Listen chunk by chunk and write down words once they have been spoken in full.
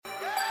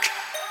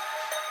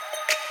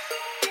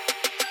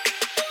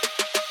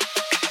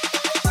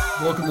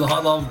Welcome to the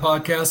Hot Lava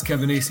Podcast.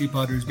 Kevin AC,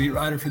 Padres beat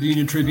writer for the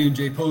Union Tribune.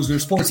 Jay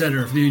Posner, sports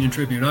editor for the Union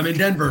Tribune. I'm in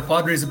Denver.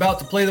 Padres about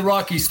to play the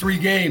Rockies 3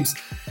 games.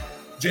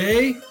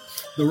 Jay,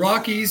 the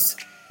Rockies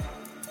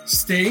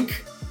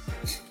stink.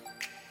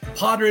 The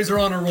Padres are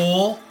on a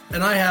roll,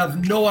 and I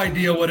have no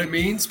idea what it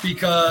means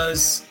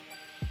because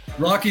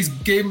Rockies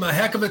gave them a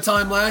heck of a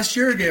time last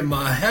year, gave them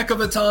a heck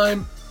of a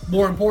time,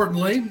 more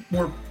importantly,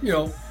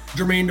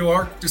 germane to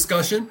our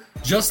discussion,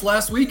 just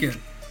last weekend.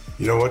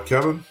 You know what,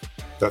 Kevin?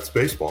 That's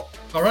baseball.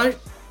 All right.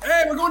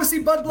 Hey, we're going to see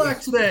Bud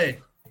Black today.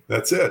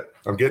 That's it.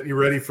 I'm getting you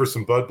ready for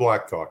some Bud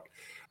Black talk.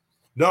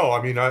 No,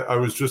 I mean, I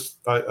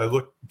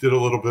did a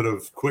little bit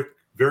of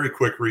very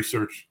quick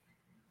research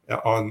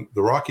on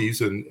the Rockies,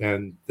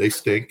 and they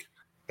stink,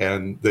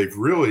 and they've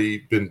really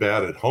been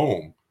bad at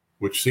home,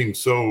 which seems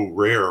so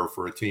rare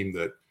for a team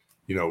that,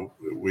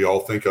 we all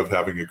think of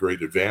having a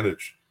great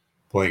advantage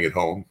playing at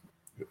home.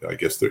 I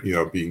guess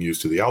they're, being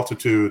used to the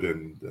altitude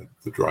and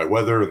the dry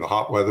weather and the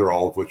hot weather,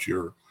 all of which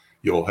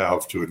you'll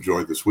have to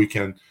enjoy this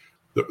weekend.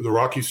 The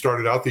Rockies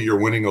started out the year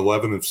winning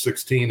 11 of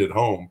 16 at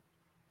home,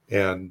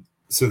 and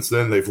since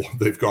then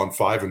they've gone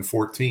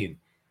 5-14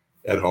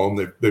 at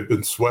home. They've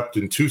been swept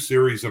in 2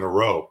 series in a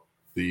row.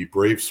 The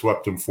Braves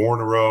swept them 4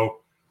 in a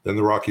row. Then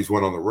the Rockies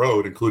went on the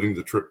road, including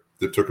the trip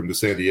that took them to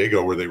San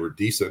Diego, where they were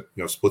decent.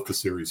 Split the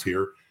series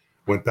here.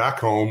 Went back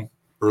home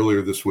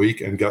earlier this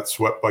week and got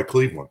swept by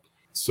Cleveland.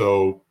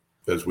 So,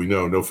 as we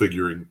know, no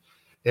figuring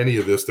any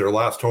of this. Their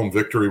last home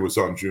victory was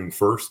on June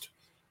 1st.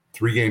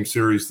 3-game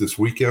series this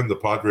weekend. The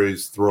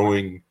Padres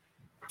throwing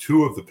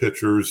 2 of the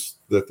pitchers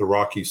that the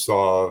Rockies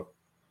saw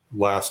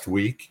last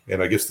week.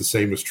 And I guess the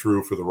same is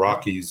true for the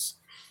Rockies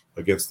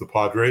against the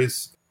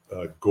Padres.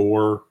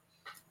 Gore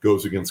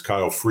goes against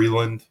Kyle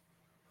Freeland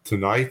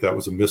tonight. That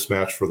was a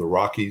mismatch for the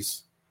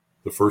Rockies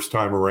the first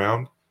time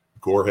around.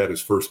 Gore had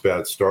his first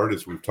bad start,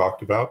 as we've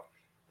talked about.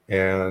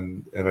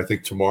 And I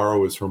think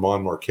tomorrow is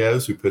German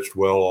Marquez, who pitched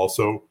well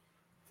also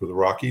for the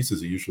Rockies,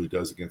 as he usually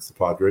does against the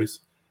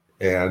Padres.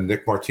 And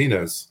Nick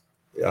Martinez,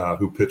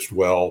 who pitched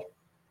well,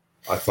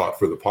 I thought,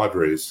 for the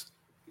Padres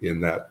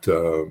in that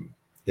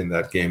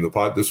game.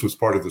 This was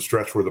part of the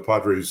stretch where the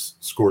Padres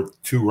scored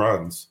 2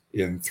 runs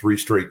in 3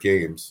 straight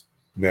games,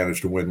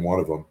 managed to win 1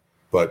 of them.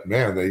 But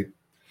man,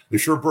 they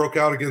sure broke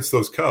out against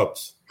those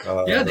Cubs.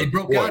 They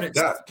broke out.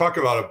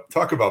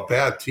 Talk about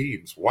bad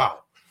teams. Wow.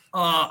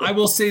 I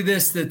will say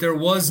this, that there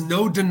was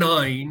no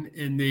denying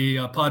in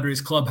the Padres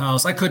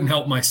clubhouse. I couldn't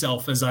help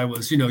myself as I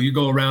was, you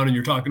go around and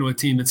you're talking to a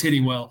team that's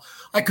hitting well.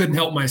 I couldn't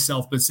help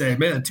myself but say,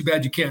 man, too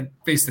bad you can't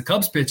face the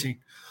Cubs pitching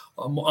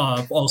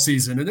all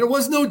season. And there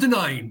was no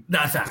denying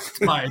that fact.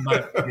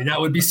 That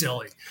would be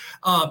silly.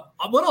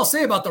 What I'll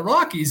say about the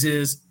Rockies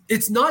is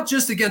it's not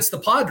just against the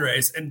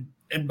Padres. And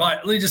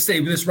let me just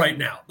say this right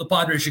now. The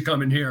Padres should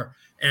come in here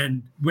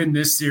and win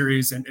this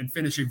series and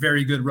finish a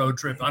very good road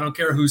trip. I don't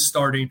care who's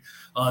starting.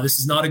 This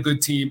is not a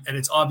good team, and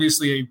it's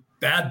obviously a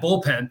bad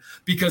bullpen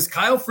because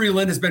Kyle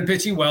Freeland has been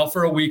pitching well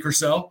for a week or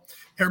so.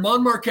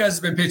 German Marquez has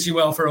been pitching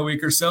well for a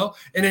week or so.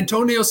 And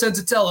Antonio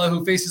Senzatella,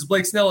 who faces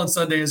Blake Snell on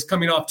Sunday, is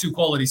coming off 2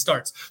 quality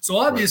starts. So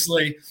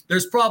obviously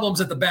there's problems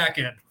at the back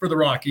end for the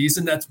Rockies,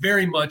 and that's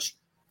very much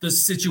the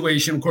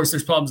situation. Of course,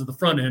 there's problems at the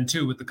front end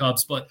too with the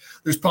Cubs, but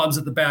there's problems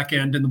at the back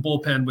end and the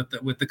bullpen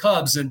with the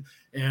Cubs. And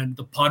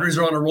the Padres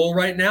are on a roll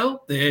right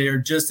now. They are,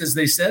 just as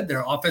they said,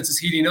 their offense is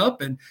heating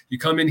up, and you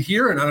come in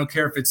here, and I don't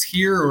care if it's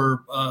here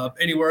or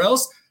anywhere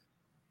else.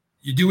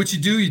 You do what you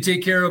do. You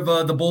take care of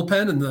the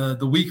bullpen and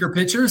the weaker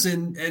pitchers,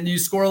 and you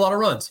score a lot of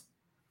runs.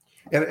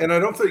 And I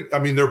don't think,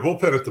 their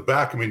bullpen at the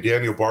back,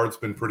 Daniel Bard's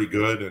been pretty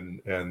good,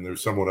 and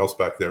there's someone else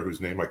back there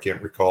whose name I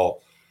can't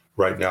recall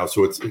right now.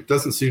 So it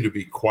doesn't seem to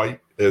be quite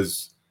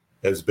as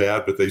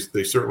bad, but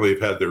they certainly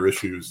have had their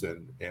issues.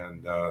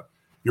 And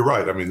you're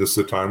right. This is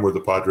a time where the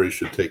Padres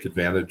should take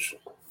advantage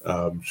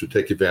of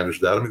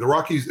that. The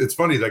Rockies, it's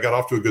funny, they got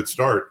off to a good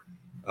start.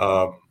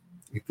 They're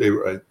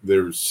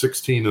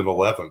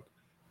 16-11.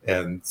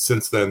 And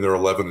since then, they're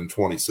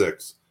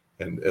 11-26.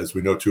 And as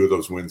we know, 2 of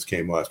those wins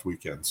came last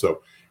weekend.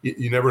 So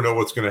you never know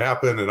what's going to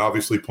happen. And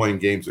obviously playing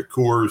games at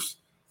Coors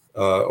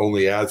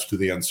only adds to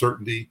the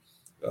uncertainty.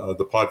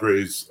 The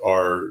Padres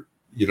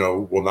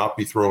will not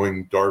be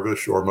throwing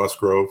Darvish or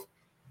Musgrove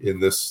in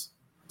this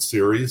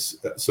series.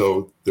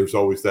 So there's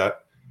always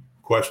that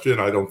question.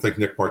 I don't think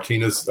Nick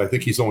Martinez, I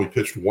think he's only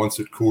pitched once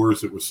at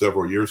Coors. It was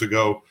several years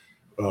ago.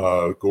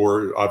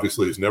 Gore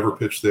obviously has never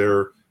pitched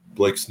there.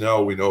 Blake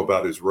Snell, we know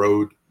about his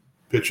road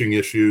pitching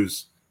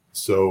issues.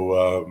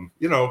 So,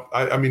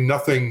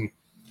 nothing,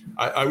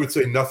 I would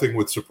say nothing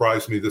would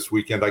surprise me this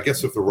weekend. I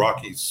guess if the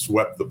Rockies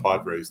swept the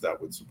Padres, that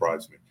would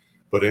surprise me.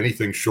 But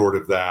anything short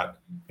of that,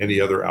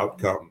 any other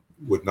outcome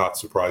would not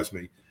surprise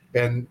me.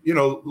 And,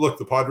 look,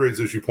 the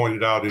Padres, as you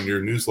pointed out in your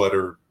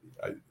newsletter,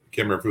 I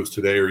can't remember if it was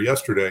today or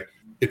yesterday,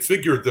 it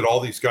figured that all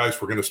these guys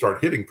were going to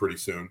start hitting pretty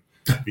soon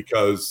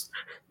because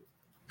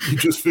you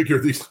just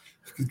figured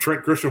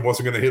Trent Grisham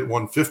wasn't going to hit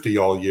 150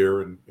 all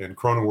year, and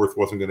Cronenworth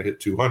wasn't going to hit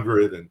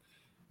 200, and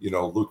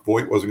Luke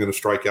Voit wasn't going to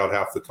strike out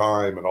half the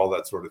time, and all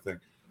that sort of thing.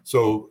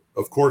 So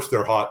of course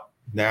they're hot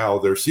now.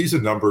 Their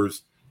season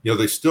numbers,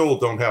 they still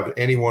don't have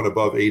anyone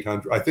above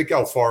 800. I think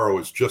Alfaro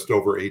is just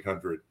over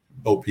 800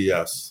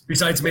 OPS.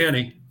 Besides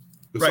Manny.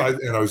 Right.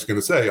 And I was going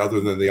to say, other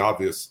than the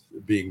obvious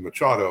being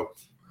Machado,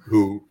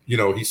 who,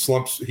 he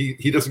slumps,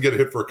 he doesn't get a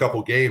hit for a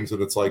couple games,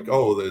 and it's like,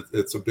 oh,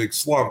 it's a big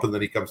slump, and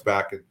then he comes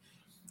back and,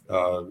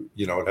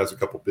 it has a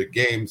couple big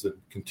games and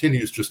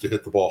continues just to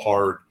hit the ball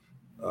hard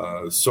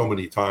so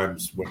many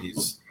times when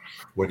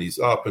he's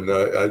up. And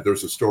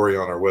there's a story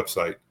on our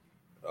website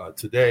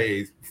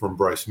today from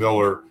Bryce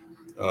Miller,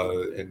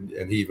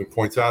 and he even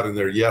points out in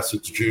there, yes,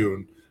 it's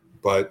June,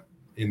 but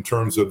in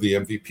terms of the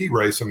MVP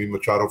race, I mean,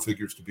 Machado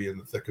figures to be in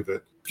the thick of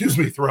it,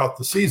 throughout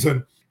the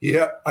season.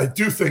 Yeah, I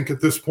do think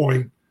at this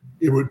point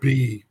it would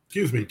be,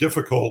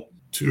 difficult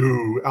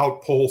to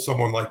outpoll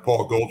someone like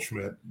Paul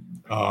Goldschmidt,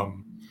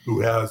 who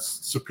has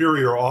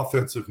superior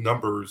offensive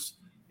numbers.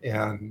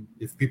 And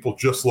if people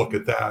just look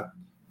at that,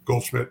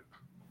 Goldschmidt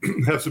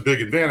has a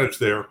big advantage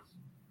there.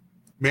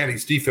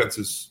 Manny's defense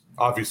is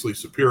obviously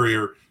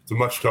superior. It's a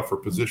much tougher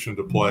position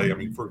to play. I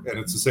mean, and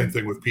it's the same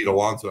thing with Pete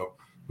Alonso,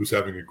 who's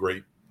having a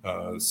great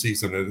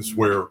season. And it's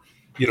where,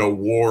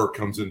 WAR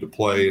comes into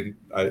play. And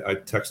I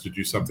texted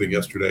you something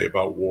yesterday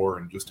about WAR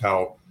and just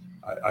how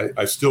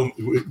I still,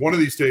 one of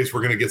these days,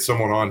 we're going to get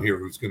someone on here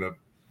who's going to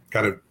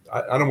kind of,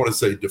 I don't want to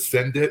say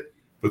defend it,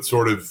 but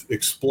sort of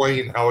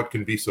explain how it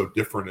can be so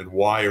different and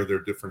why are there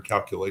different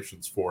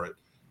calculations for it.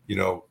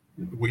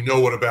 We know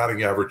what a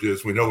batting average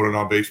is. We know what an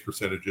on-base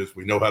percentage is.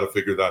 We know how to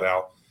figure that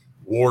out.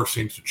 WAR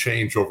seems to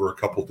change over a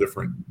couple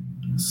different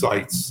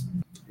sites.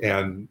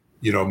 And,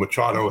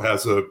 Machado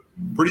has a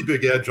pretty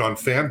big edge on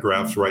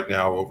Fangraphs right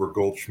now over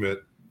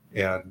Goldschmidt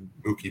and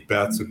Mookie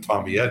Betts and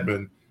Tommy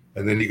Edman.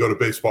 And then you go to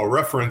Baseball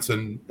Reference,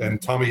 and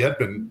Tommy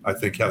Edman, I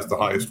think, has the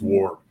highest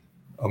WAR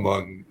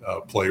among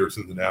players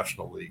in the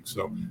National League.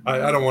 So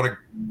I don't want to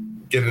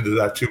get into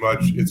that too much.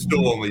 It's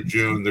still only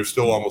June. There's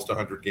still almost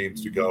 100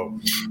 games to go.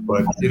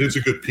 But it is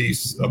a good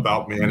piece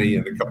about Manny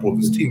and a couple of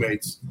his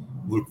teammates,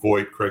 Luke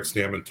Voigt, Craig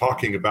Stammen,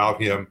 talking about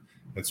him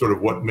and sort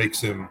of what makes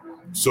him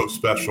so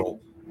special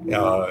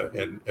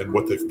and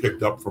what they've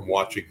picked up from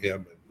watching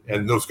him.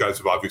 And those guys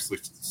have obviously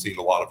seen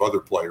a lot of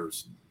other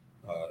players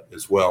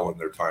as well in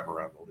their time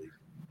around the league.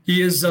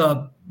 He is,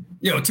 to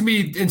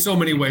me, in so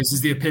many ways,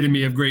 is the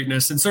epitome of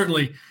greatness. And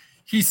certainly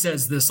he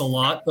says this a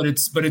lot, but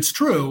it's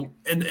true.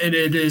 And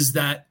it is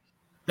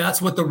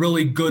that's what the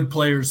really good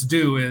players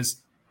do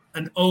is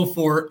an 0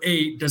 for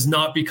 8 does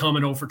not become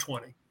an 0 for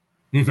 20.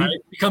 Mm-hmm. Right?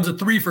 It becomes a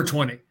 3 for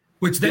 20,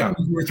 which then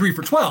you were 3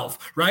 for 12,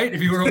 right?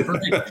 If you were 0 for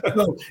 8.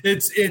 So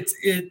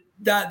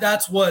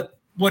that's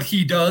what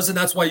he does, and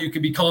that's why you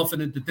can be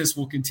confident that this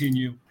will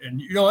continue. And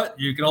you know what?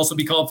 You can also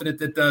be confident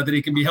that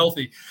he can be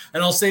healthy.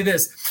 And I'll say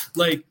this,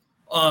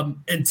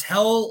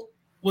 until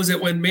was it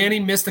when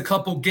Manny missed a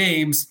couple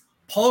games,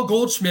 Paul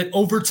Goldschmidt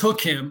overtook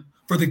him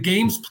for the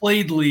games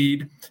played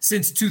lead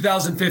since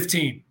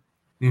 2015.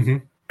 Mm-hmm.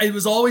 It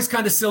was always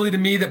kind of silly to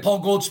me that Paul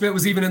Goldschmidt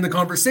was even in the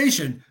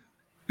conversation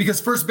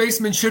because first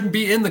baseman shouldn't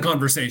be in the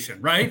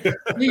conversation, right?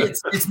 To me,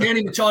 it's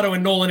Manny Machado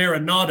and Nolan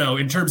Arenado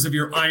in terms of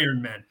your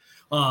Iron Men.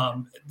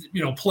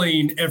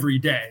 Playing every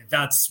day.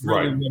 That's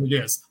really what it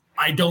is.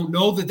 I don't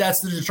know that that's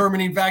the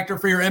determining factor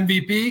for your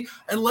MVP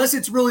unless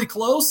it's really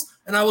close.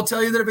 And I will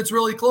tell you that if it's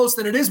really close,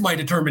 then it is my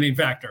determining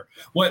factor.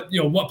 What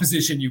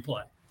position you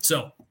play.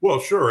 So, well,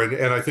 sure.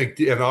 And I think,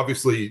 and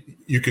obviously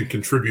you can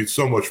contribute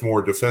so much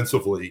more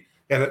defensively.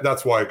 And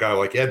that's why a guy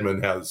like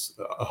Edman has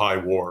a high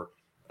WAR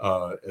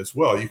as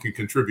well. You can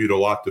contribute a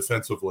lot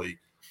defensively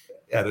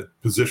at a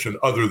position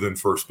other than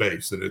first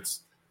base. And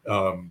it's,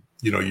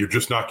 you're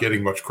just not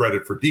getting much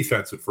credit for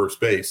defense at first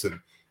base.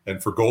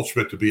 And for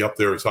Goldschmidt to be up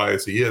there as high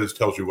as he is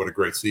tells you what a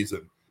great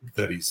season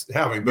that he's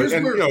having. But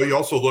you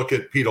also look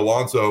at Pete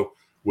Alonso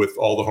with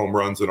all the home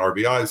runs and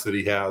RBIs that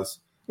he has.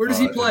 Where does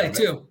he play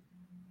too?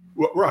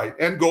 Well, right.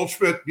 And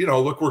Goldschmidt,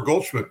 look where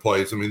Goldschmidt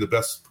plays. I mean, the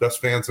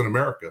best fans in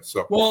America.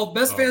 So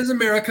best fans in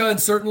America,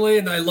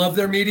 and I love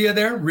their media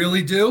there,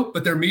 really do.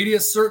 But their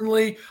media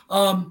certainly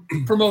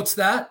promotes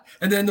that.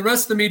 And then the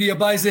rest of the media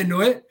buys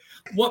into it.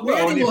 What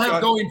Manny will have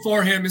going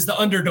for him is the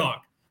underdog,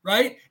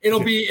 right?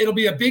 It'll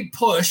be a big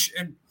push,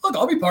 and look,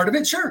 I'll be part of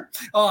it, sure.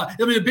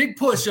 It'll be a big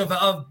push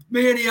of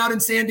Manny out in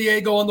San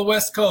Diego on the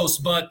West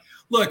Coast. But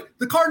look,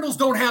 the Cardinals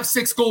don't have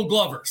 6 Gold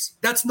Glovers.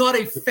 That's not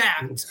a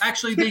fact.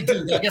 Actually, they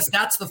do. I guess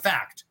that's the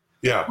fact.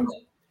 Yeah.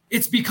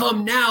 It's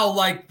become now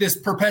like this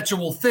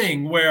perpetual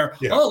thing where,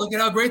 look at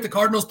how great the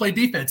Cardinals play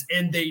defense.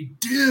 And they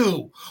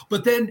do.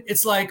 But then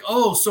it's like,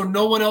 so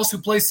no one else who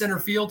plays center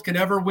field can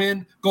ever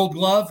win Gold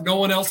Glove. No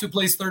one else who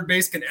plays third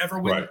base can ever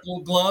win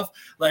Gold Glove.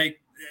 Like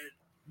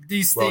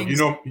these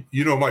things.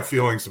 You know my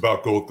feelings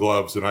about Gold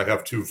Gloves, and I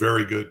have 2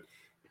 very good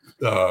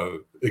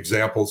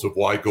examples of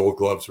why Gold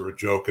Gloves are a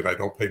joke, and I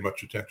don't pay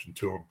much attention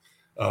to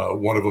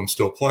them. One of them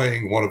still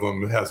playing. One of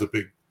them has a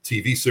big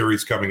TV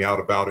series coming out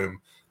about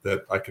him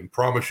that I can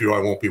promise you I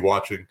won't be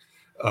watching.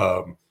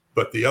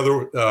 But the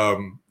other,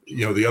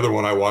 the other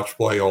one I watch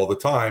play all the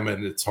time,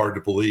 and it's hard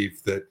to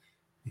believe that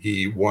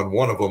he won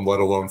one of them, let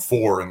alone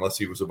 4, unless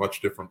he was a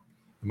much different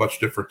much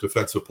different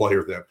defensive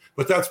player then.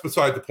 But that's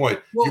beside the point.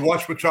 Well, you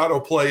watch Machado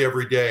play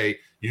every day,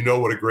 you know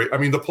what a great – I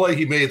mean, the play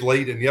he made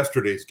late in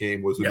yesterday's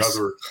game was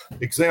another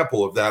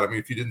example of that. I mean,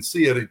 if you didn't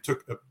see it,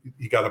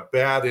 he got a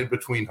bad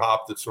in-between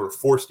hop that sort of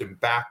forced him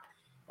back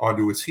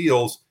onto his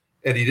heels,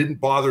 and he didn't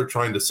bother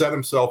trying to set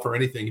himself or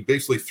anything. He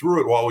basically threw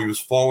it while he was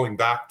falling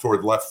back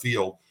toward left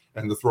field,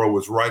 and the throw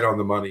was right on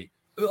the money.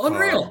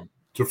 Unreal.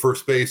 To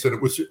first base, and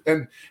it was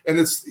and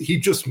it's he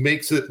just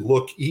makes it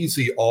look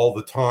easy all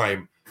the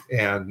time.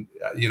 And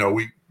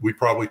we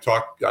probably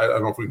talk. I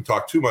don't know if we can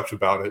talk too much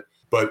about it,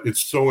 but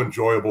it's so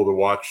enjoyable to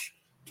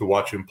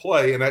watch him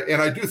play. And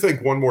I do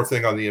think one more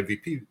thing on the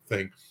MVP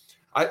thing.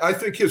 I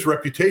think his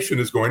reputation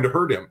is going to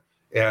hurt him.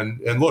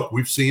 And look,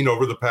 we've seen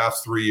over the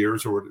past 3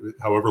 years or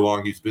however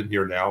long he's been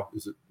here now.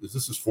 Is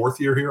this his fourth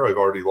year here? I've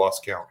already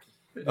lost count.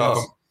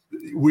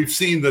 We've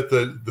seen that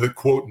the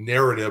quote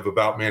narrative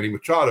about Manny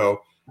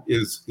Machado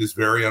is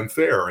very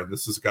unfair. And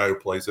this is a guy who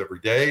plays every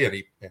day and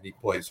he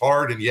plays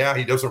hard. And yeah,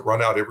 he doesn't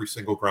run out every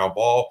single ground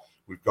ball.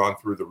 We've gone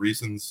through the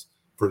reasons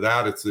for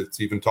that. It's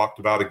even talked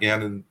about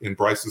again in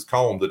Bryce's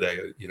column today.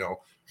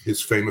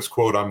 His famous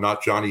quote, "I'm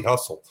not Johnny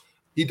Hustle."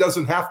 He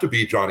doesn't have to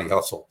be Johnny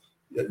Hustle.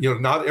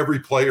 Not every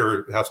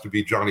player has to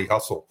be Johnny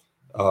Hustle.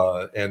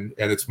 And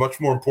it's much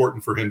more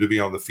important for him to be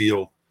on the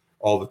field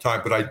all the time.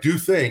 But I do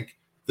think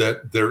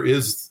that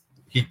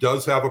he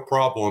does have a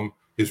problem.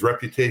 His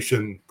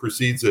reputation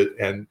precedes it.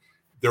 And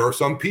there are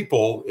some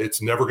people,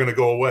 it's never going to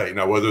go away.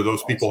 Now, whether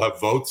those people have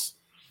votes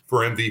for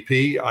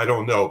MVP, I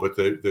don't know. But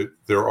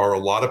there are a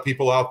lot of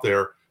people out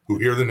there who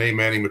hear the name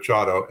Manny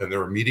Machado and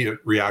their immediate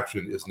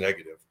reaction is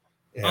negative.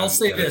 And, I'll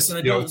say this.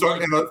 And and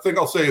the thing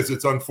I'll say is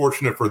it's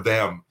unfortunate for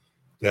them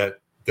that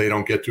they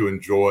don't get to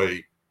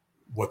enjoy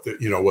what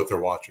they're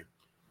watching.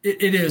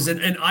 It is.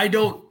 And I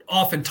don't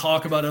often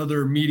talk about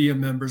other media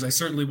members. I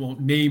certainly won't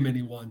name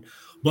anyone.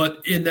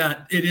 But in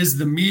that it is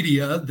the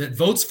media that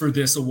votes for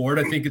this award,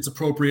 I think it's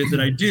appropriate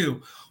that I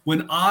do.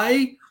 When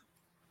I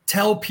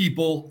tell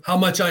people how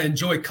much I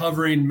enjoy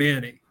covering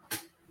Manny,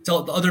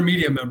 tell the other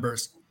media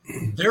members,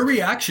 their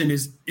reaction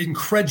is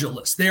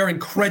incredulous. They are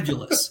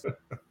incredulous.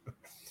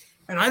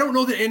 And I don't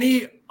know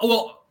that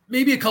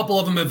maybe a couple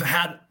of them have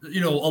had,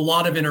 a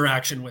lot of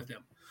interaction with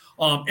him.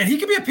 And he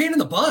can be a pain in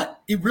the butt.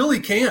 He really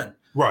can.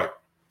 Right.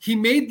 He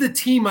made the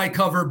team I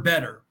cover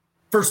better,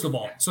 first of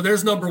all. So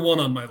there's number one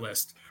on my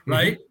list.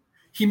 Right? Mm-hmm.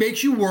 He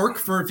makes you work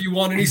for if you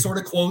want any sort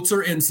of quotes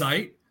or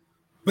insight,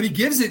 but he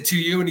gives it to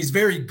you and he's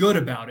very good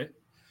about it.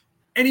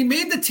 And he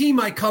made the team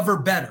I cover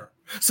better.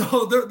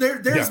 So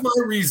there's my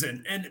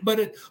reason.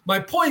 But my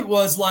point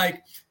was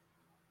like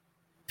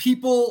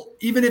people,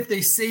 even if they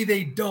say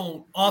they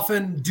don't,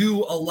 often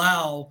do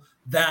allow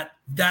that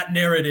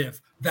narrative,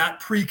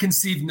 that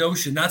preconceived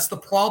notion. That's the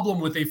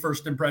problem with a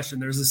first impression.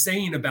 There's a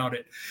saying about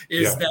it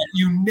is that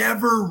you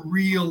never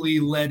really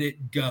let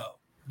it go.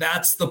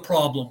 That's the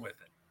problem with it.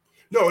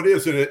 No, it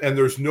is. And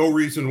there's no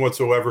reason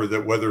whatsoever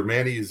that whether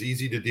Manny is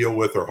easy to deal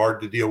with or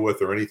hard to deal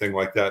with or anything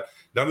like that,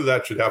 none of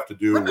that should have to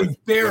do with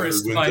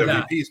embarrassed by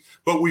that. MVPs.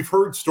 But we've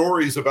heard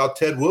stories about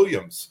Ted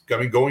Williams. I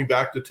mean, going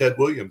back to Ted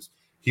Williams,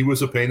 he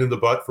was a pain in the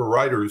butt for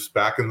writers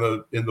back in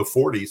the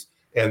 40s.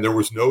 And there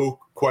was no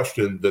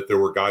question that there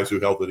were guys who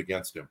held it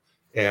against him.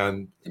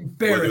 And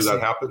whether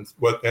that happens,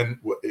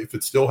 if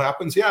it still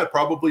happens, yeah, it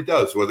probably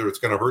does. Whether it's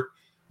going to hurt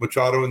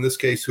Machado in this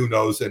case, who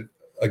knows? And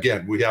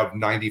again, we have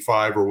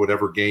 95 or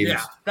whatever games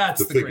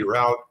to figure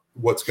out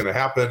what's going to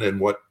happen and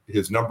what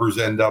his numbers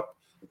end up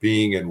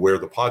being and where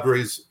the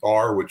Padres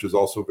are, which is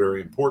also very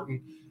important.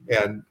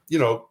 And,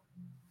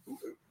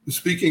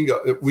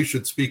 we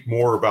should speak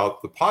more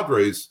about the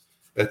Padres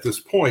at this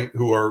point,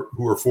 who are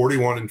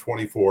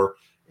 41-24.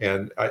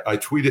 And I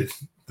tweeted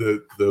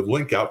the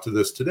link out to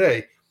this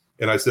today.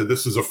 And I said,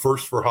 this is a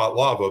first for Hot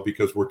Lava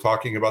because we're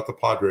talking about the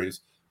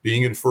Padres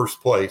being in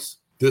first place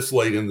this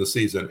late in the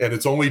season. And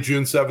it's only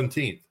June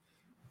 17th,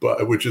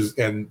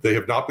 and they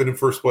have not been in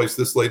first place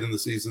this late in the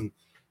season.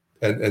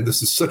 And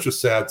this is such a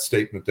sad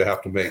statement to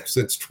have to make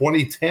since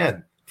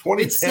 2010.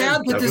 It's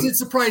sad, but does it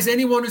surprise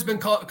anyone who's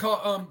been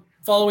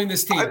following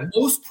this team?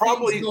 Most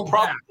probably go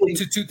back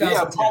to 2010.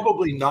 Yeah,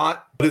 probably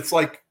not. But it's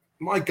like,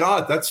 my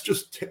God, that's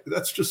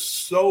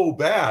just so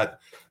bad.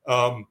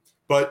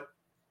 But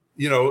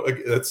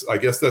I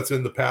guess that's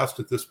in the past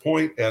at this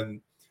point,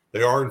 and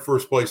they are in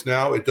first place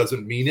now. It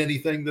doesn't mean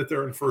anything that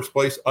they're in first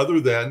place other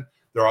than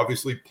they're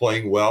obviously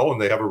playing well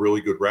and they have a really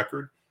good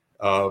record.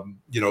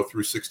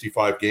 Through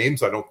 65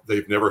 games,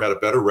 they've never had a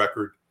better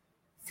record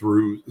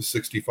through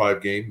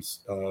 65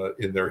 games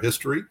in their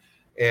history.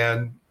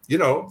 And,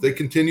 they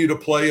continue to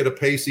play at a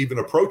pace even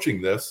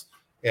approaching this,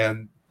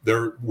 and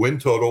their win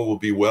total will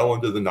be well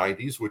into the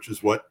 90s, which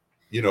is what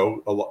we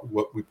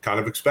kind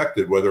of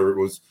expected, whether it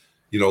was,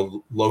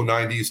 low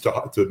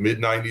 90s to mid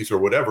 90s or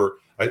whatever.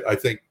 I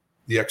think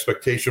the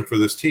expectation for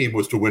this team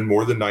was to win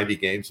more than 90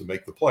 games and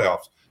make the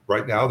playoffs.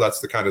 Right now, that's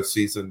the kind of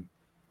season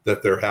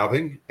that they're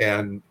having.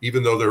 And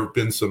even though there have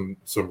been some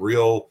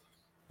real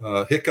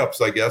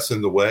hiccups, I guess,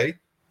 in the way,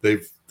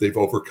 they've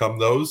overcome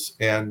those.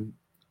 And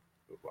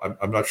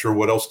I'm not sure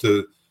what else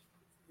to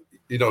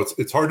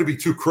it's hard to be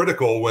too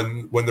critical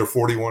when they're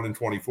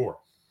 41-24.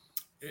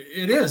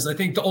 It is. I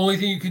think the only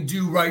thing you can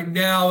do right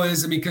now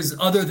is, because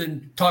other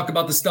than talk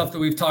about the stuff that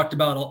we've talked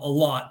about a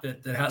lot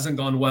that hasn't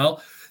gone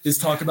well, is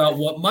talk about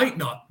what might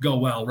not go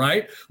well,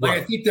 right? Like,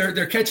 right. I think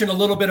they're catching a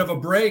little bit of a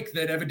break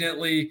that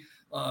evidently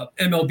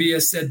MLB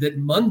has said that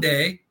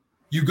Monday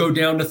you go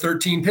down to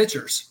 13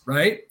 pitchers,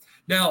 right?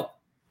 Now,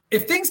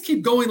 if things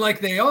keep going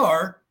like they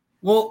are,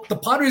 well, the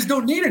Padres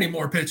don't need any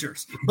more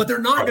pitchers, but they're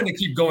not going to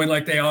keep going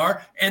like they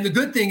are. And the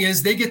good thing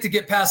is they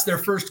get past their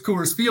first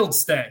Coors Field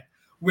stay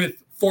with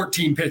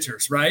 14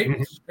 pitchers, right?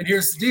 Mm-hmm. And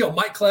here's the deal.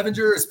 Mike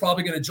Clevenger is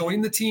probably going to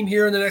join the team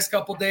here in the next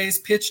couple of days,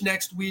 pitch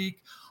next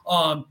week.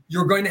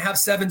 You're going to have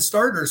 7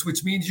 starters,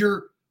 which means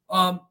you're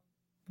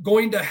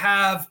going to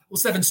have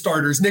 7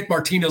 starters. Nick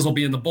Martinez will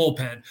be in the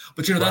bullpen,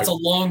 but that's a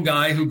long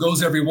guy who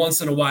goes every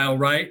once in a while,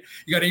 right?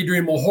 You got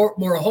Adrian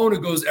Morejon who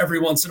goes every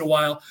once in a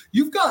while.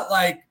 You've got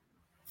like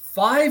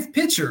 5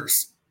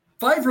 pitchers,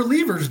 5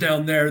 relievers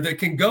down there that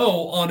can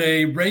go on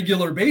a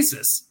regular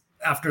basis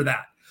after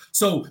that.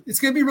 So it's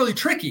going to be really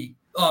tricky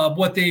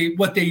what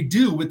they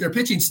do with their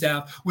pitching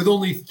staff with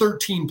only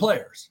 13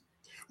 players.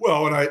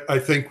 Well, and I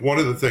think one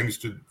of the things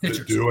to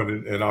do,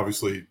 and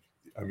obviously,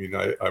 I mean,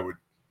 I would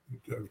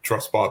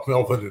trust Bob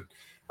Melvin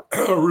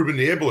and Ruben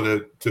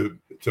Niebla to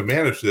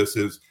manage this,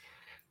 is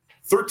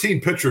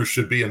 13 pitchers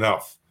should be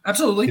enough.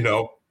 Absolutely.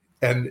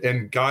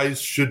 And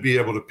guys should be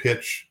able to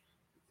pitch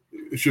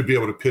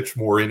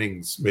more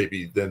innings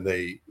maybe than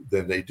they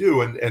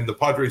do. And the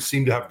Padres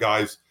seem to have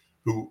guys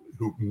who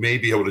may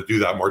be able to do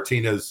that.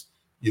 Martinez,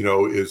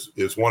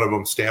 is one of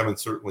them. Stammen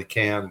certainly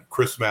can.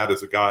 Chris Matt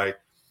is a guy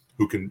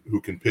who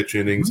can pitch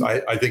innings.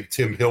 Mm-hmm. I think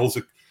Tim Hill's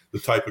the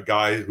type of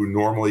guy who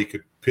normally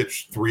could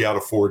pitch 3 out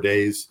of 4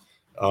 days.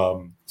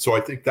 So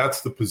I think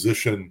that's the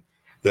position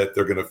that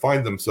they're going to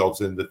find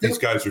themselves in, that these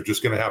guys are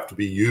just going to have to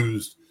be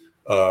used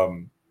a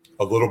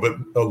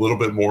little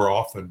bit more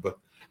often. But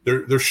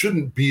there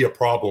shouldn't be a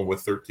problem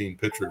with 13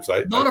 pitchers.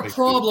 Not a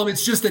problem.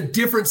 It's just a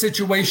different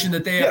situation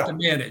that they have to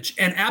manage.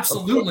 And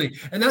absolutely.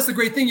 And that's the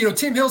great thing.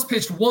 Tim Hill's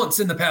pitched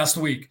once in the past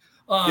week.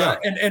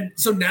 And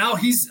so now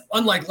he's,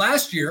 unlike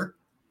last year,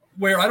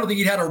 where I don't think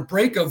he'd had a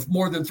break of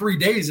more than 3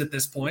 days at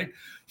this point.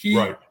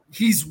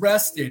 He's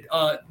rested.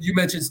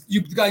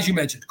 The guys you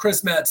mentioned,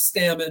 Chris Matt,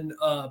 Stammen,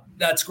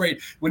 that's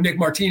great. When Nick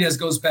Martinez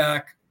goes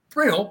back,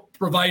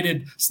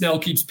 provided Snell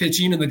keeps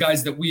pitching and the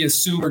guys that we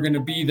assume are going to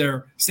be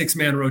their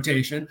 6-man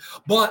rotation.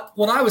 But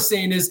what I was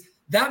saying is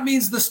that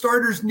means the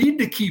starters need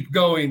to keep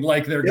going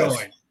like they're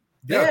going.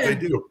 Yeah, they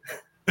do.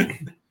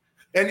 And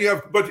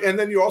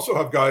then you also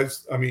have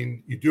guys. I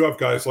mean, you do have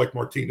guys like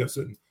Martinez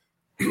and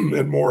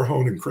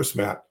Morejon and Chris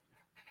Matt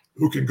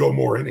who can go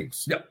more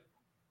innings. Yeah.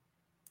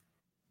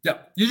 Yeah.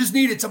 You just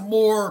need it to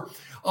more.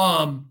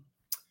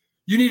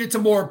 You need it to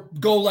more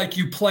go like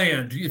you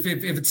planned. If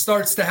it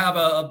starts to have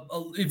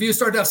if you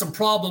start to have some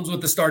problems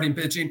with the starting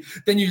pitching,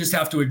 then you just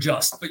have to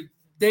adjust. But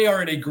they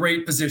are in a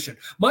great position.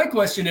 My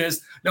question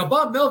is, now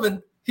Bob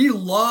Melvin, he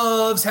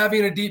loves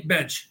having a deep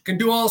bench, can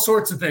do all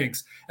sorts of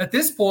things. At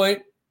this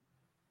point,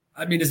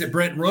 I mean, is it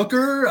Brent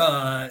Rooker?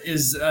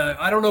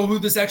 I don't know who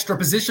this extra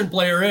position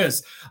player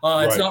is.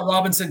 It's not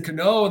Robinson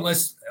Cano,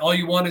 unless all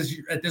you want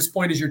is at this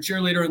point is your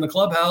cheerleader in the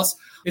clubhouse.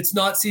 It's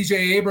not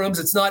CJ Abrams.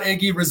 It's not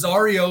Eggy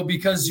Rosario,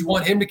 because you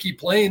want him to keep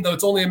playing, though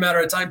it's only a matter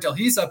of time till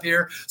he's up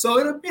here. So,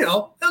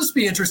 it'll just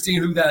be interesting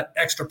who that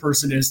extra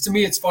person is. To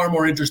me, it's far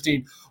more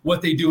interesting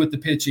what they do with the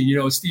pitching.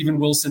 Steven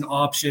Wilson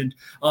optioned.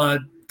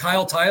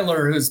 Kyle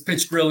Tyler has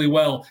pitched really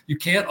well. You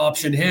can't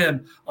option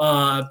him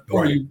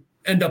or you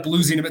end up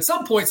losing him. At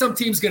some point, some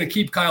team's going to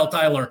keep Kyle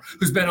Tyler,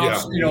 who's been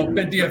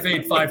been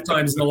DFA'd 5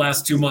 times in the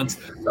last 2 months.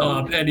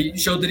 And he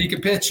showed that he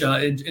could pitch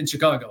in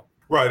Chicago.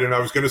 Right, and I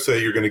was going to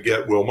say you're going to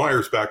get Will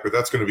Myers back, but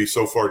that's going to be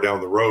so far down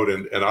the road.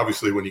 And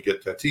obviously, when you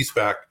get Tatis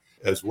back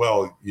as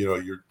well,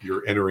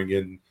 you're entering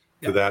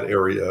into that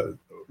area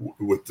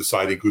with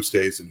deciding who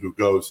stays and who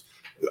goes.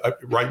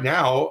 Right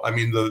now, I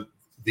mean,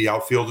 the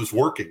outfield is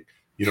working.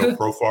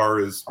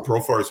 Profar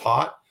is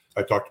hot.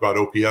 I talked about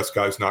OPS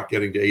guys not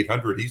getting to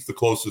 800. He's the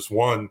closest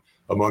one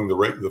among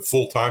the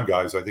full-time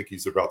guys. I think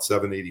he's about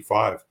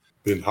 785.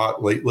 Been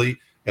hot lately,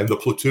 and the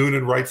platoon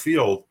in right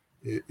field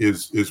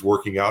is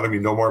working out. I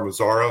mean, Nomar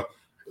Mazara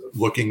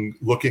looking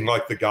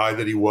like the guy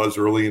that he was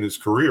early in his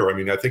career. I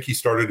mean, I think he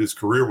started his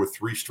career with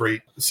 3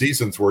 straight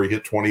seasons where he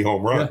hit 20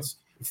 home runs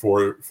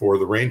for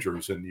the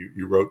Rangers. And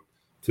you wrote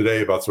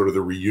today about sort of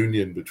the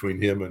reunion between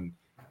him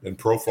and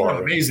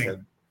Profar. Amazing.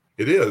 And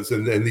it is.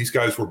 And these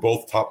guys were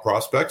both top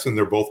prospects, and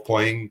they're both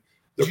playing.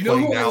 Do you know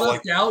who I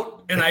left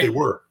out? And they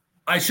were.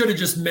 I should have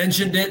just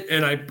mentioned it.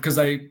 Because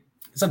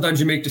sometimes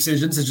you make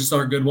decisions that just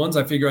aren't good ones.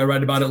 I figure I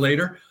write about it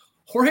later.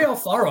 Jorge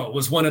Alfaro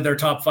was one of their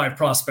top 5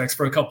 prospects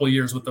for a couple of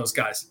years with those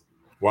guys.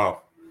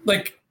 Wow.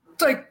 Like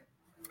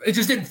it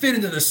just didn't fit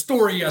into the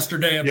story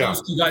yesterday of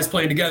those 2 guys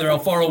playing together.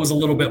 Alfaro was a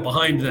little bit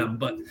behind them,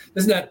 but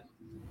isn't that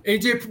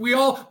AJ?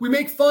 We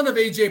make fun of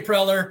AJ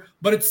Preller,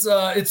 but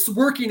it's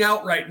working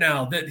out right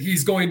now that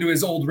he's going to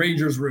his old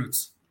Rangers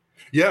roots.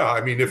 Yeah,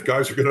 I mean, if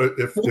guys are gonna,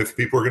 if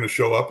people are gonna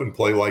show up and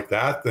play like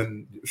that,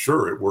 then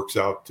sure, it works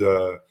out.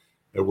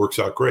 It works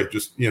out great.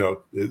 Just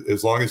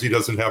as long as he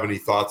doesn't have any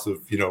thoughts of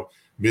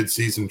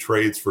mid-season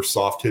trades for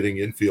soft-hitting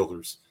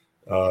infielders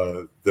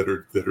that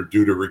are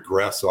due to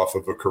regress off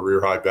of a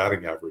career-high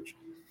batting average.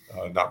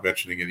 Not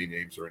mentioning any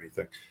names or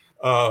anything.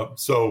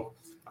 So,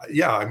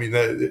 yeah, I mean,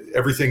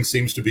 everything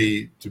seems to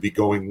be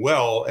going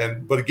well.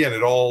 But again,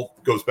 it all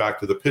goes back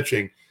to the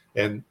pitching,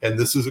 and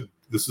this is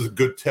a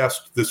good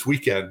test this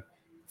weekend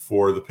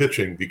for the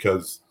pitching,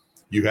 because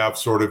you have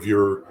sort of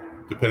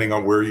depending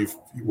on where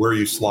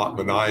you slot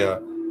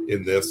Manaea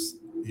in this,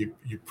 you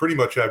pretty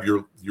much have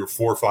your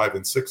 4, 5,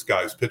 and 6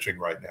 guys pitching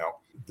right now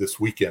this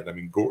weekend. I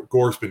mean,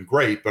 Gore's been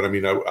great, but I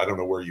mean, I don't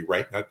know where you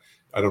rank that.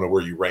 I don't know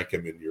where you rank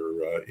him in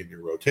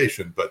your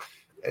rotation, but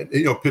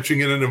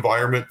pitching in an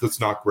environment that's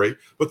not great.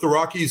 But the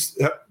Rockies,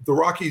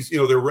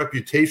 their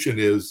reputation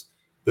is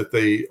that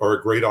they are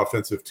a great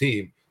offensive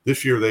team.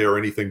 This year, they are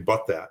anything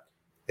but that.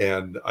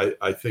 And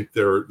I think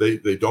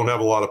they don't have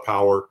a lot of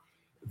power.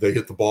 They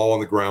hit the ball on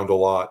the ground a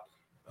lot.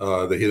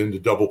 They hit into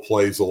double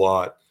plays a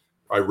lot.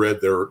 I read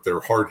their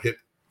hard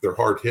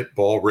hit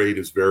ball rate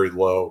is very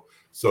low.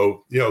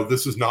 So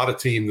this is not a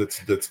team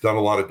that's done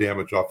a lot of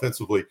damage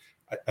offensively.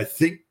 I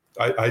think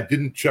I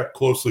didn't check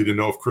closely to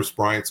know if Chris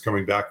Bryant's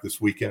coming back this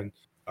weekend.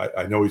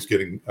 I know he's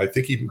getting. I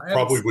think he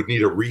probably would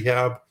need a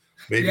rehab.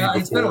 Maybe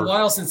it's been a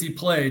while since he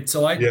played,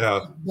 so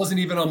it wasn't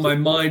even on my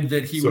mind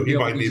that he would. So he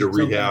might need a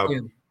rehab.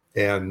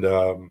 And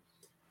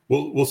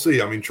we'll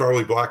see. I mean,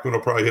 Charlie Blackmon will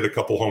probably hit a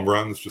couple home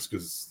runs just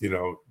because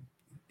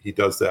he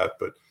does that.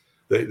 But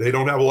they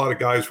don't have a lot of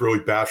guys really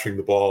bashing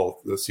the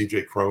ball. The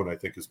C.J. Cron, I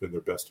think, has been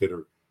their best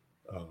hitter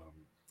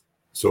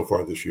so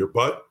far this year.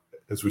 But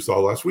as we saw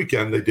last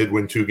weekend, they did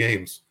win 2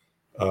 games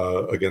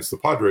against the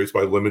Padres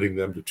by limiting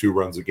them to 2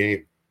 runs a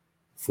game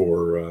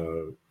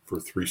for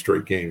 3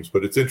 straight games.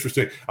 But it's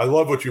interesting. I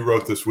love what you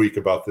wrote this week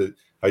about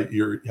how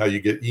you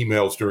get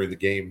emails during the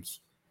games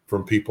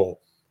from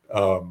people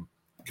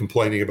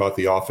complaining about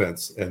the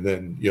offense, and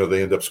then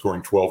they end up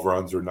scoring 12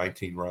 runs or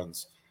 19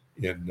 runs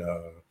in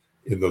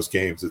those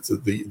games. It's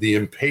the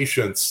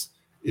impatience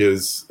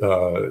is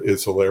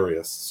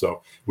hilarious.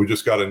 So we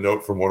just got a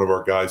note from one of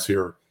our guys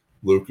here,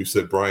 Luke, who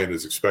said Brian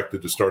is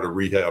expected to start a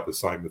rehab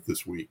assignment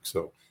this week.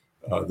 So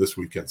this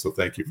weekend. So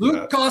thank you for Luke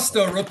that.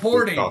 Costa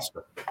reporting. Luke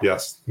Costa.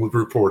 Yes,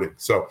 reporting.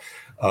 So,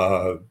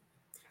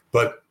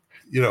 but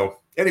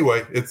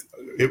anyway,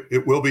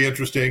 it will be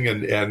interesting,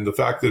 and the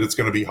fact that it's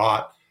going to be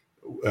hot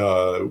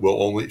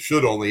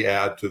should only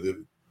add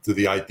to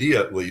the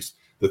idea, at least,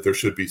 that there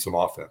should be some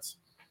offense.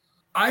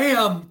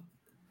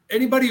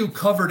 Anybody who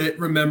covered it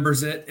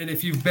remembers it, and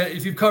if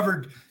you've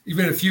covered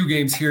even a few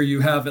games here,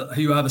 you have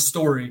a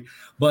story.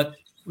 But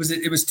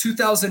it was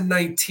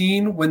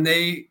 2019 when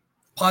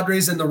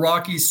Padres and the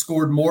Rockies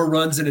scored more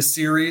runs in a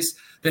series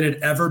than had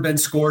ever been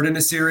scored in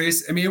a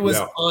series. I mean, it was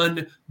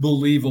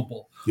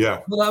unbelievable.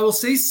 Yeah. But I will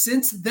say,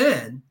 since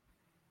then,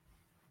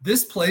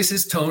 this place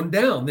has toned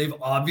down. They've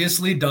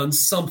obviously done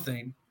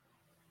something.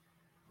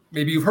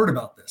 Maybe you've heard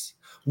about this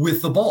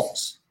with the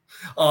balls.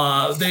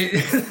 And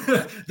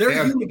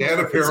apparently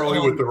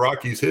with the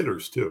Rockies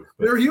hitters too.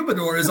 Their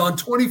humidor is on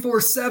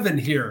 24/7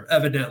 here,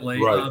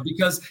 evidently, right.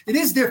 Because it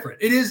is different.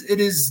 It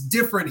is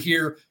different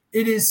here.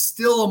 It is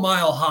still a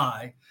mile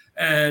high,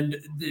 and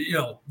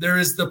there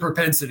is the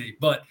propensity,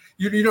 but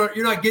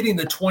you're not getting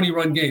the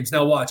 20-run games.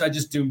 Now watch, I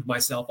just doomed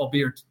myself. I'll be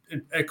here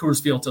at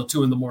Coors Field till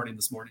 2 a.m.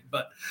 this morning.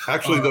 But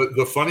actually,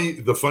 the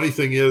funny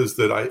thing is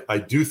that I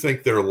do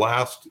think their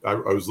last. I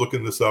was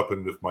looking this up,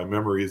 and if my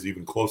memory is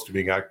even close to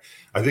being accurate,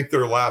 I think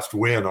their last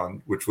win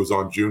which was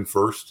on June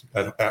 1st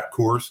at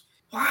Coors,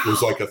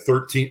 was like a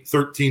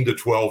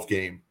 13-12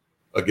 game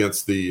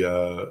against the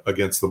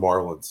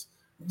Marlins.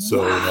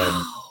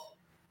 So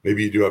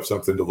maybe you do have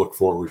something to look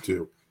forward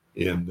to.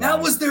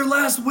 That was their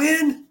last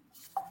win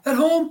at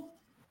home.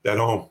 At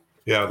home,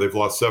 yeah, they've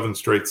lost 7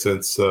 straight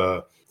since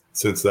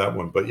that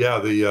one. But yeah,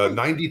 the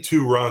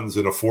 92 runs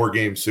in a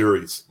 4-game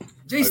series.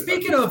 Jay,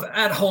 speaking of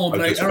at home,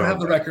 and I don't have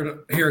the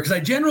record here because I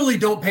generally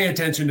don't pay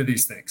attention to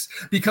these things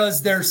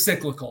because they're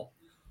cyclical.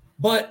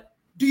 But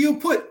do you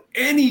put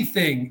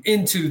anything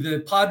into the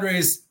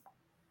Padres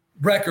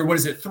record? What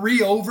is it?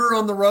 3 over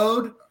on the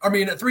road? I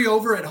mean, 3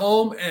 over at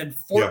home and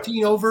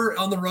 14 over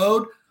on the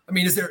road. I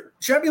mean,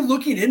 should I be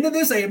looking into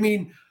this? I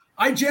mean,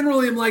 I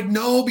generally am like,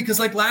 no, because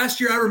like last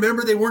year, I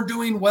remember they weren't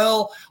doing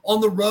well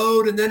on the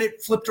road and then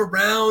it flipped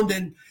around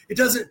and it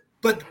doesn't,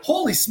 but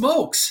holy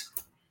smokes.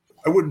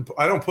 I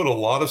don't put a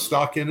lot of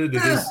stock in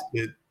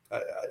it.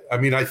 I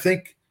mean, I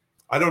think,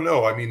 I don't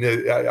know. I mean,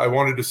 I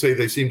wanted to say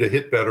they seem to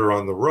hit better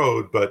on the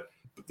road, but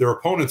their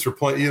opponents are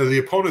playing, the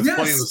opponents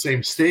play in the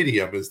same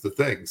stadium is the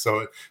thing.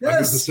 So under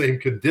the same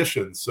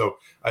conditions. So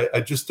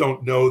I just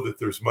don't know that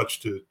there's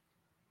much to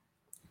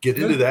get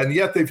into that. And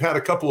yet they've had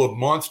a couple of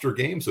monster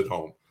games at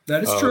home.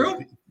 That is true.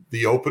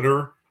 The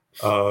opener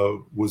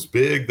was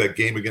big. That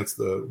game against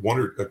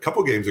a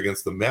couple games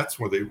against the Mets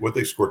where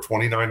they scored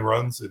 29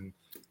 runs in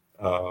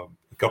a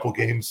couple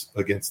games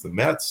against the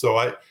Mets. So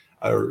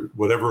or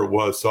whatever it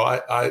was. So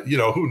I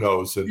who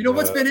knows? And,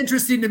 what's been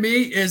interesting to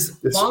me is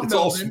Bob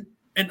Melvin,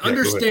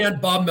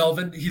 understand Bob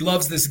Melvin. He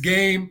loves this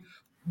game,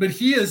 but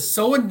he is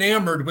so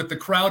enamored with the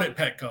crowd at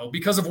Petco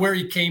because of where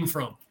he came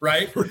from,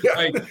 right?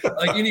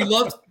 And he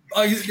loves.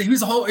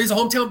 He's a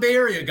hometown Bay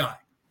Area guy,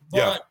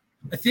 but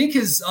I think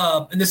his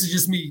and this is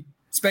just me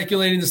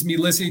speculating, this is me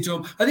listening to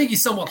him. I think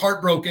he's somewhat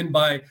heartbroken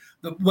by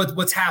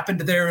what's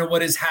happened there and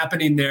what is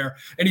happening there,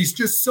 and he's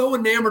just so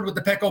enamored with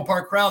the Petco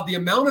Park crowd. The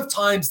amount of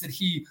times that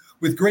he,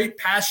 with great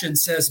passion,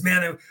 says,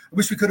 "Man, I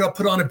wish we could have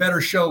put on a better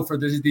show for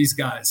these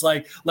guys,"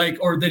 or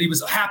that he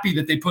was happy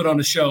that they put on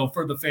a show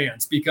for the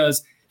fans,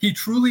 because he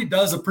truly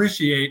does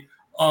appreciate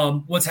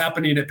what's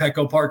happening at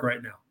Petco Park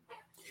right now.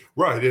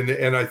 Right,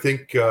 and I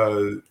think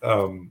the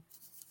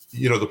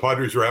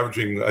Padres are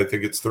averaging, I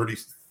think it's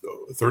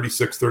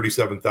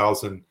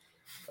 37,000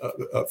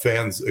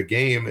 fans a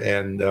game,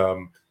 and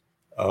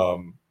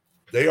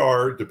they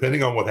are,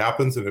 depending on what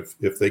happens, and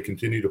if they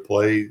continue to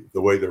play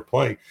the way they're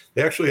playing,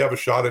 they actually have a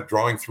shot at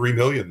drawing 3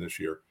 million this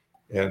year.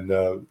 And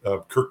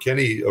Kirk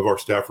Kenny of our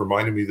staff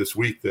reminded me this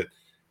week that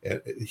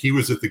he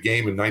was at the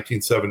game in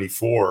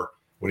 1974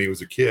 when he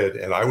was a kid,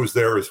 and I was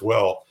there as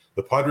well.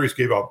 The Padres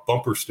gave out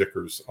bumper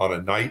stickers on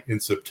a night in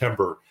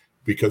September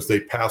because they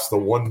passed the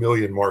 1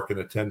 million mark in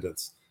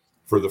attendance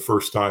for the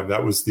first time.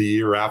 That was the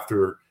year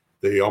after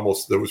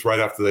that was right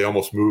after they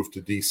almost moved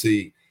to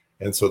DC.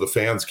 And so the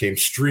fans came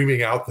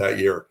streaming out that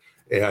year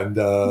and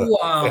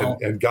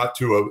got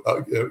to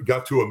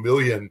a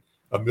million.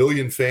 A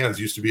million fans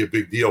used to be a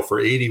big deal for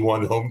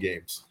 81 home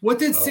games. What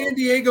did San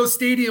Diego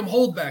Stadium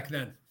hold back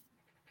then?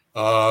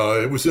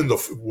 It was in the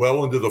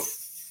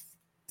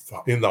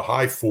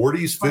high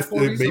 40s,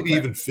 50, maybe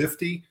even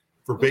 50.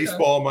 For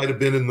baseball, might have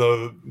been in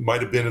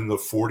the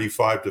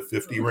 45 to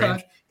 50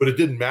 range, but it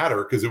didn't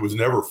matter because it was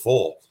never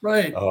full,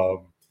 right?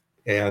 Or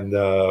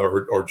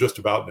just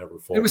about never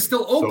full. It was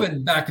still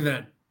open back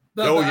then.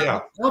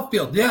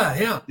 Outfield,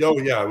 yeah. Oh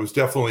yeah, it was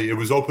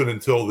open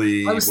until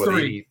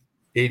the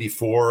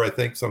 84, I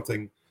think,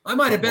 something. I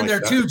might have been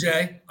there too,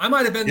 Jay. I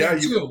might have been there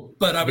too,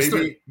 but I was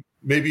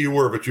maybe you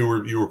were, but you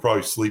were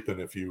probably sleeping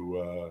if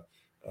you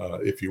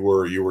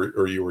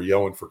were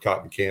yelling for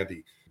cotton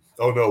candy.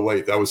 Oh, no,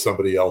 wait, that was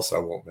somebody else I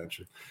won't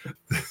mention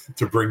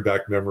to bring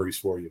back memories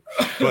for you.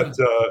 But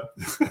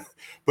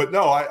but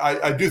no,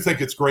 I do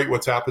think it's great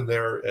what's happened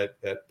there at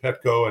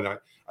Petco. And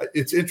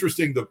it's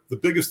interesting. The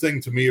biggest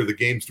thing to me are the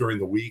games during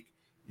the week,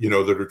 that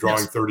are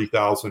drawing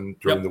 30,000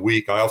 during the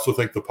week. I also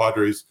think the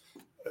Padres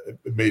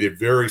made a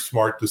very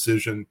smart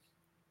decision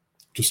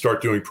to start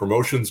doing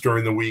promotions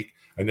during the week.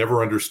 I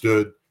never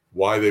understood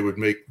why they would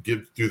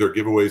do their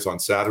giveaways on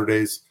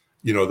Saturdays.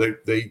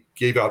 They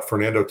gave out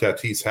Fernando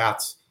Tatis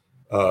hats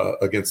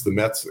against the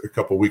Mets a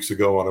couple of weeks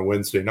ago on a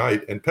Wednesday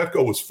night, and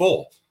Petco was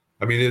full.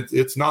 I mean,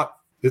 it's not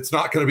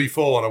going to be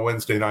full on a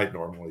Wednesday night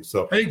normally.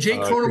 So I think Jake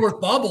Cronenworth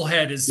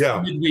bobblehead is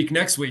midweek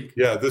next week.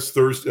 Yeah, this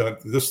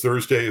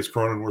Thursday is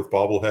Cronenworth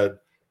bobblehead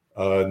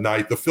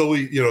night. The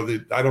Philly,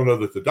 I don't know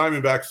that the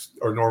Diamondbacks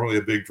are normally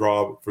a big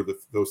draw for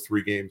those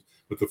 3 games,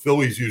 but the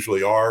Phillies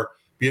usually are.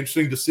 Be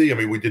interesting to see. I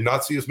mean, we did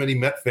not see as many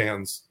Met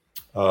fans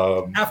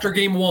after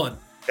game one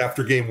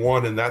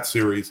in that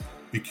series.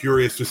 Be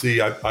curious to see.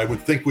 I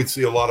would think we'd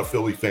see a lot of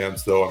Philly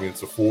fans, though. I mean,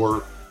 it's a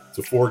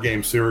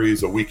 4-game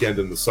series, a weekend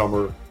in the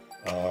summer.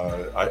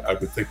 I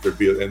would think there'd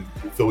be, and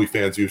Philly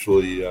fans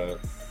usually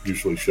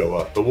show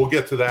up. But we'll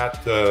get to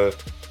that.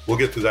 We'll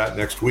get to that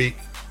next week.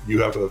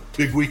 You have a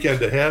big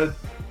weekend ahead.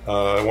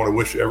 I want to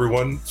wish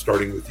everyone,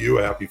 starting with you,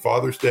 a happy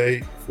Father's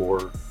Day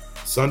for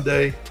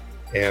Sunday,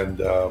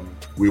 and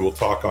we will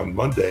talk on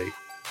Monday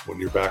when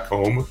you're back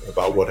home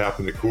about what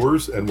happened at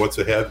Coors and what's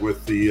ahead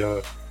with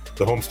the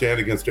homestand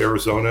against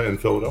Arizona and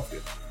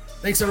Philadelphia.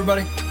 Thanks,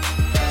 everybody.